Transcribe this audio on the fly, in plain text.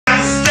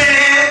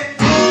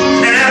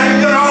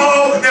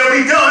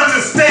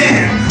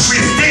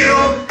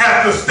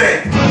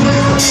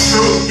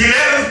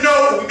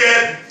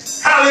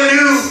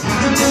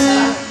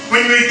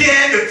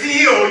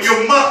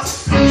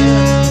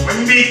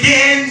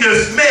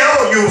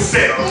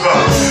yourself.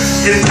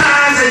 It's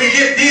time that you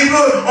get deeper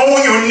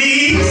on your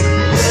knees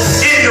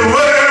in the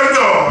Word of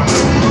God.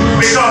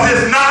 Because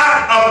it's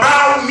not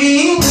about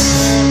me,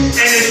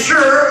 and it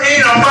sure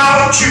ain't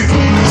about you.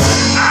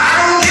 I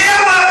don't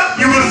care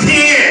what you was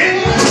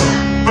hearing,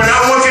 but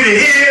I want you to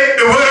hear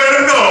the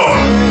Word of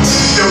God.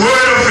 The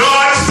Word of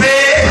God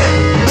said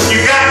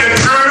you got to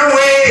turn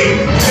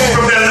away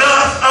from the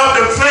lust of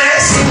the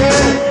flesh.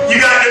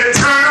 You got to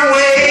turn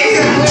away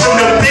from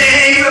the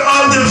things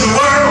of this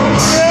world.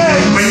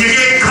 When you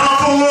get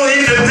comfortable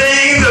in the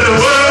things of the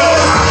world,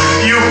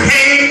 you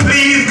can't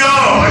please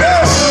God.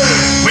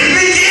 When you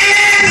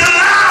begin to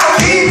allow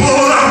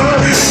people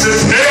to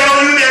tell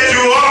you that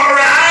you're all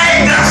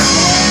right,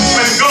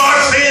 when God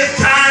says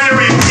time to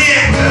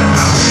repent,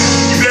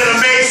 you better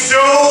make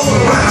sure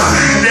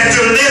that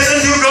you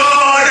listen to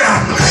God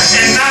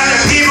and not the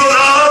people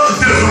of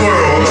this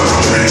world.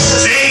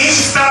 James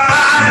stopped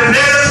by to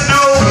let us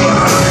know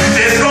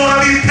there's going to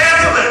be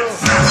pestilence,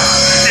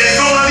 there's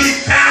going to be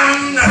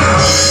famine,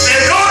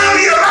 there's going to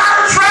be a lot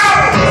of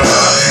trouble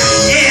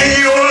in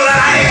your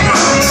life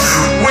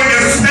when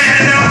you're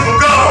standing up for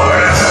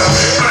God.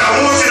 But I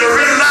want you to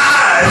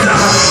realize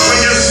when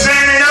you're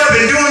standing up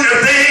and doing the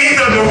things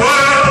of the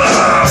world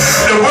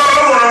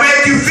will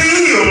make you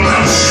feel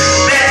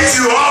that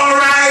you're all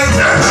right.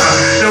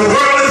 The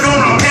world is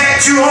going to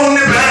pat you on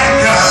the back.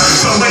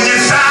 But when you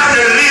decide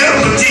to live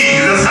for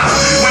Jesus,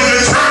 when you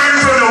turn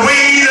from the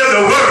ways of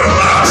the world,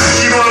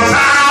 you're going to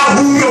find out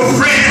who your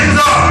friends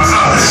are.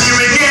 You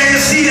begin to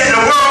see that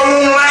the world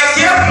won't like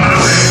you.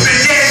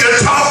 Begin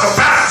to talk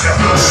about you.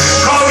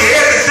 Call you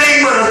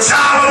everything but a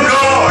child of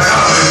God.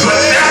 But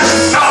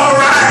that's all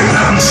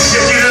right.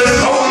 If you just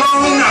hold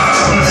on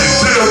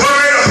to the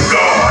Word of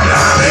God.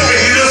 If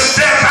you just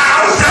step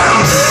out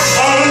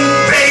on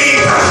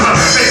faith,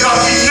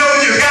 because you know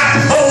you got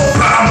hope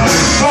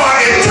for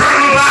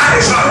eternal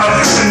life.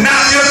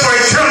 Not just for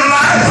eternal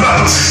life,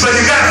 but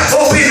you got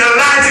hope in the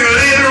life you're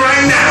living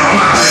right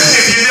now.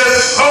 If you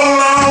just hold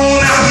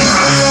on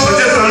for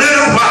just a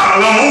little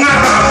while longer,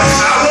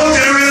 I want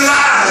you to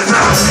realize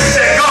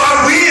that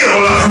God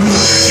will,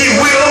 He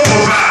will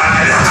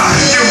provide.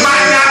 You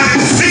might not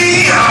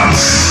see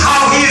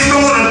how He's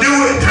going to do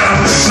it,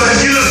 but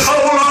if you just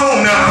hold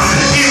on,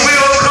 He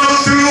will come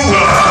through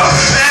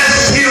and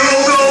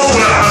He'll go.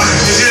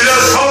 If you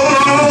just hold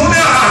on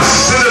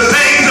to the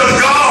things of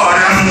God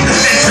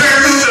and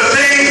turn to the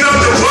things of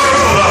the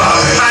world,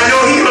 I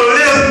know He will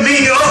lift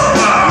me up.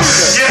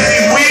 Yes, He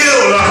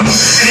will.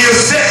 And He'll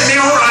set me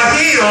on a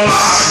hill.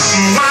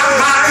 My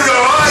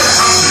God,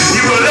 He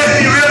will let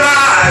me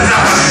realize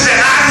that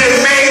I can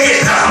make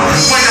it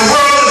when the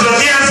world is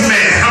against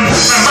me.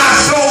 When my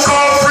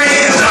so-called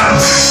friends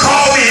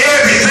call me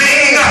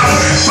everything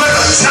but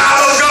a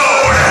child of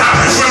God.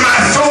 When my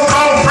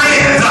so-called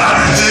friends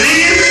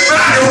leave me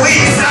by the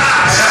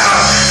wayside.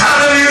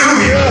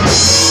 Hallelujah.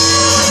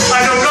 I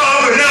know God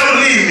will never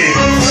leave me.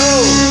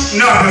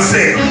 Not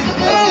forsake me.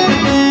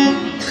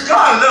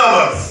 God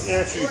loves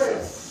us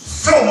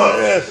so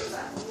much.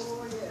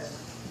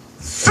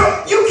 So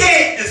you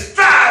can't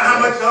describe how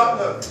much God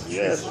loves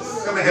you.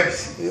 Come and help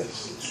you.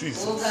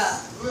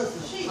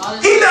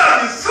 He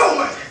loves you so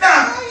much.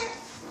 Now,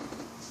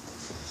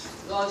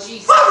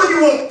 what would you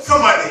want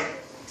somebody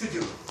to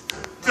do?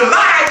 To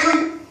lie to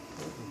you?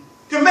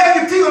 To make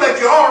you feel that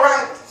you're all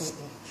right?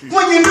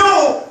 When you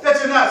know that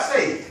you're not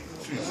saved?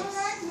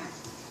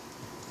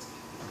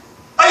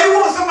 Or you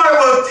want somebody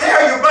who will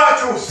tell you about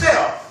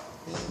yourself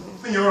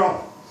when you're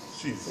wrong?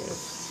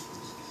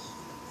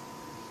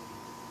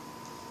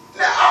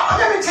 Now,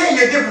 let me tell you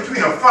the difference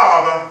between a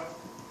father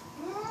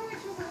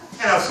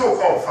and a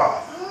so-called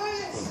father.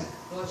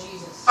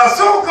 A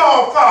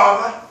so-called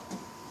father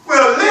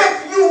will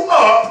lift you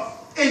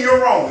up in your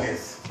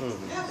wrongness.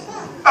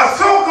 A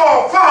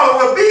so-called father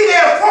will be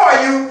there for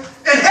you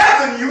in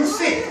helping you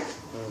sin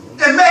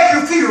and make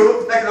you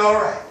feel like it's all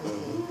right.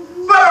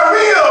 But a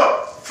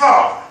real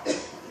father,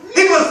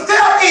 he will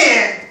step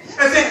in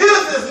and say,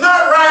 this is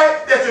not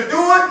right that you're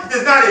doing,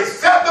 it's not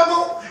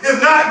acceptable,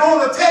 it's not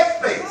going to take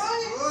place.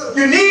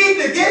 You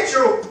need to get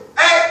your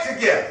act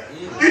together.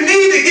 You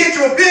need to get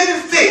your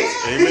business fixed.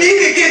 You need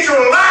to get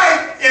your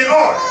life in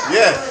order.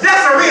 Yes.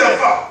 That's a real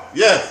father.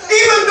 Yes.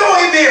 Even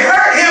though it may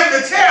hurt him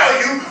to tell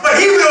you, but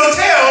he will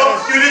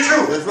tell you the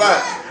truth. That's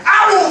right.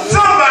 I want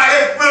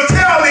somebody will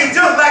tell me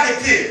just like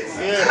it is.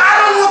 Yeah.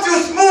 I don't want you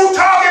smooth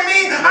talking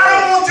me. I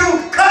don't want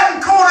you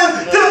cutting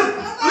corners.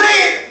 Just lay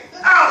it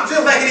out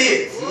just like it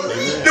is.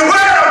 The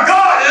Word of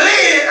God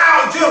laid it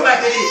out just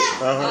like it is.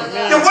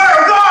 The Word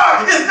of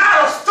God is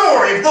not a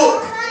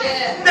storybook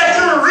that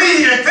you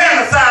read and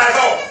fantasize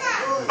on.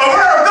 The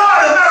Word of God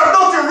is not a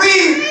book to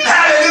read,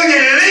 hallelujah,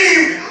 and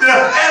leave.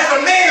 As a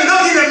man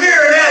look in the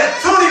mirror, and as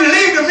soon as he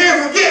leave the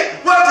mirror,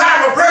 forget what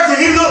type of person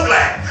he looked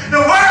like.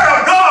 The Word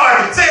of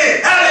God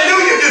says,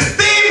 hallelujah, just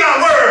speak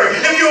my word.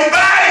 If you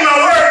abide in my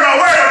word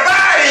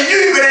abide in you,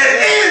 you can have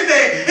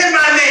anything in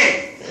my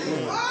name.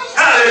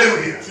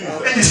 Hallelujah.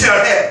 And you shall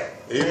have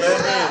it.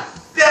 Amen.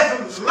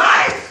 That's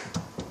life.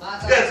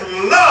 That's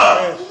love.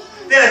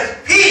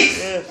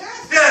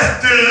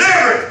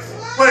 deliverance.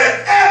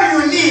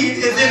 Whatever you need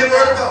is in the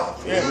Word of God.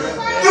 Yes.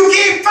 You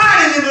can't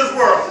find it in this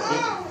world.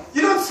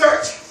 You don't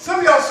search. Some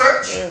of y'all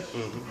search. Yes.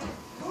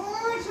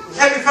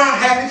 Have you found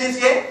happiness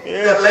yet?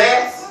 Yes. That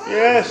lasts?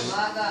 Yes.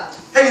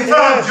 Have you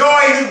found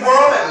joy in this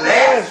world that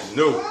lasts?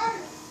 No.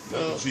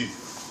 No, Jesus.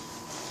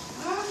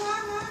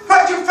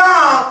 What you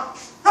found,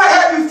 what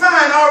have you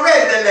found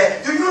already that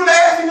lasts? Do you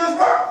last in this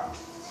world?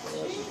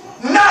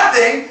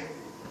 Nothing,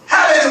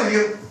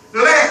 hallelujah,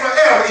 lasts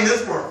forever in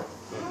this world.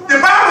 The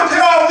Bible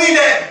tells me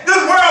that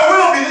this world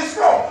will be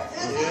destroyed.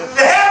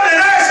 The heaven and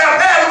earth shall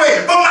pass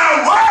away, but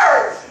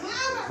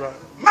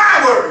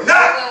my word,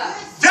 not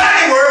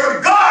Johnny's word,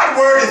 but God's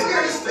word is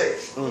here to stay.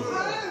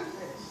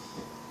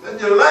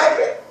 Did you like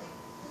it?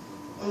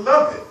 I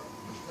love it.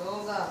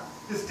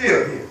 It's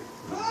still here.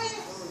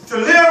 To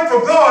live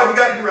for God, you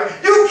got to do right.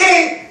 You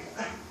can't,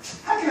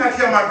 how can I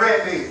tell my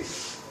grandbaby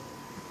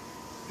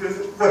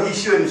what he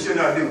should and should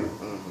not do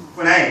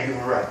when I ain't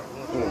doing right?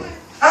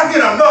 How can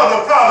a mother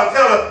or father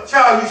tell a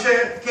child you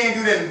can't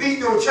do that and beat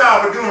your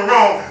child for doing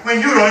wrong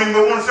when you don't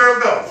even want to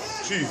serve God?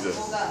 Jesus.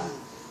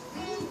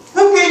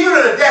 Who gave you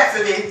the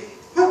audacity?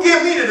 Who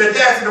gave me the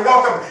audacity to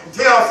walk up and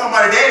tell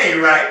somebody that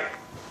ain't right?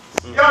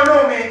 Y'all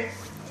know me.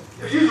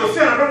 If you're a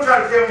sinner, don't try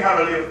to tell me how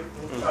to live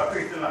a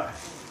Christian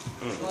life.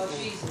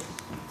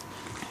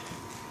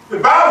 The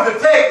Bible to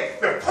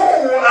take the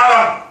coal out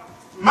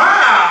of my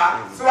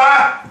eye so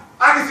I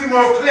can see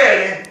more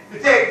clearly to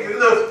take the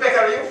little speck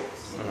out of yours.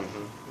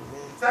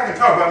 So I can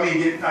talk about me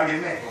and not get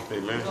mad.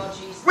 Amen.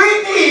 We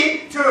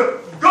need to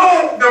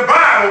go the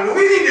Bible.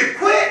 We need to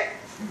quit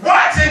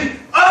watching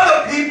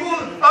other people,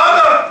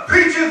 other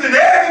preachers and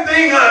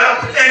everything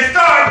and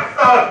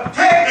start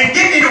taking and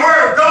getting the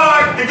Word of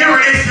God and get a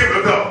relationship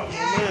with God.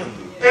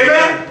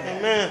 Amen?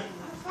 Amen.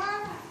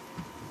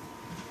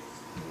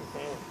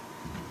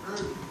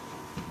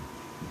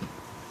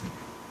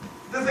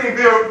 This ain't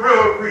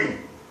real green.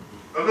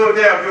 A little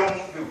dab you don't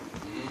want to do.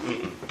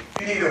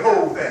 You need the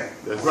whole thing.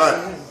 That's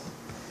right.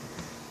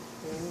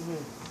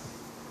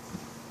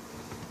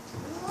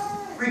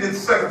 Read the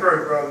second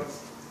verse, brothers.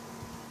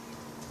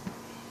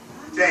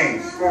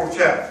 James, 4th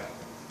chapter.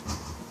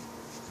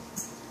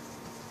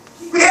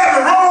 We have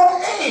the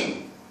wrong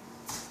aim.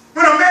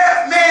 When a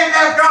man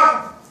asks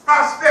God for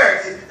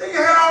prosperity, then you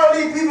have all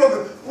these people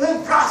that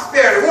want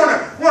prosperity,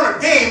 want to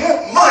gain,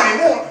 want money,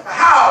 want a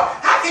house.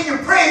 How can you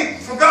pray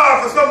for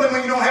God for something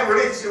when you don't have a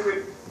relationship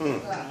with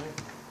Him?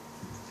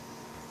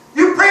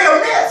 You pray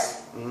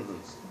amiss.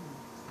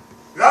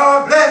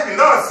 Lord bless me.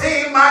 Lord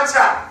save my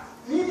child.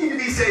 You need to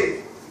be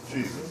saved.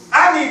 Jesus.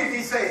 I need to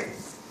be saved.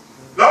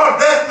 Lord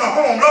bless my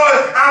home.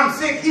 Lord, I'm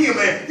sick, heal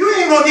me. You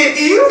ain't going to get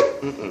healed.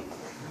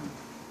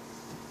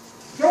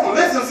 You don't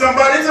listen to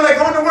somebody until they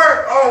go to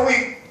work all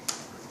week.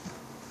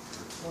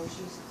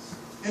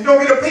 And don't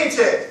get a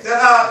paycheck.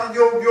 That's how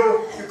your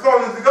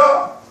calling to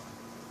God.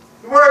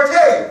 The word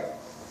tell you.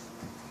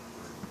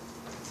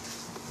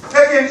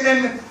 Take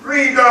and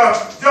read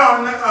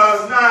John 9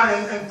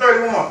 and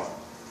 31.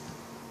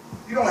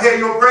 You don't hear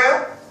your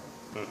prayer.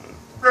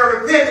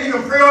 Prayer repent. You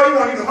can pray all you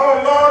want. You can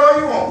hold Lord all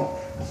you want.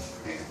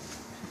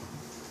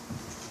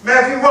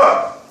 Matthew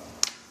what?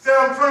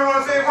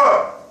 7:21 say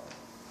what?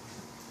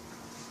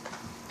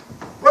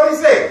 What did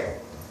he say?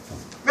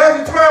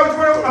 Matthew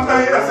 12:21. I'm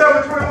sorry,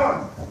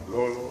 7:21.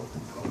 Lord.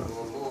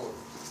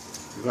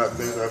 You're not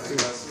saying that thing.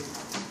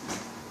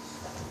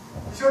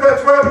 You sure that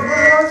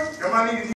 12:21? Am I need to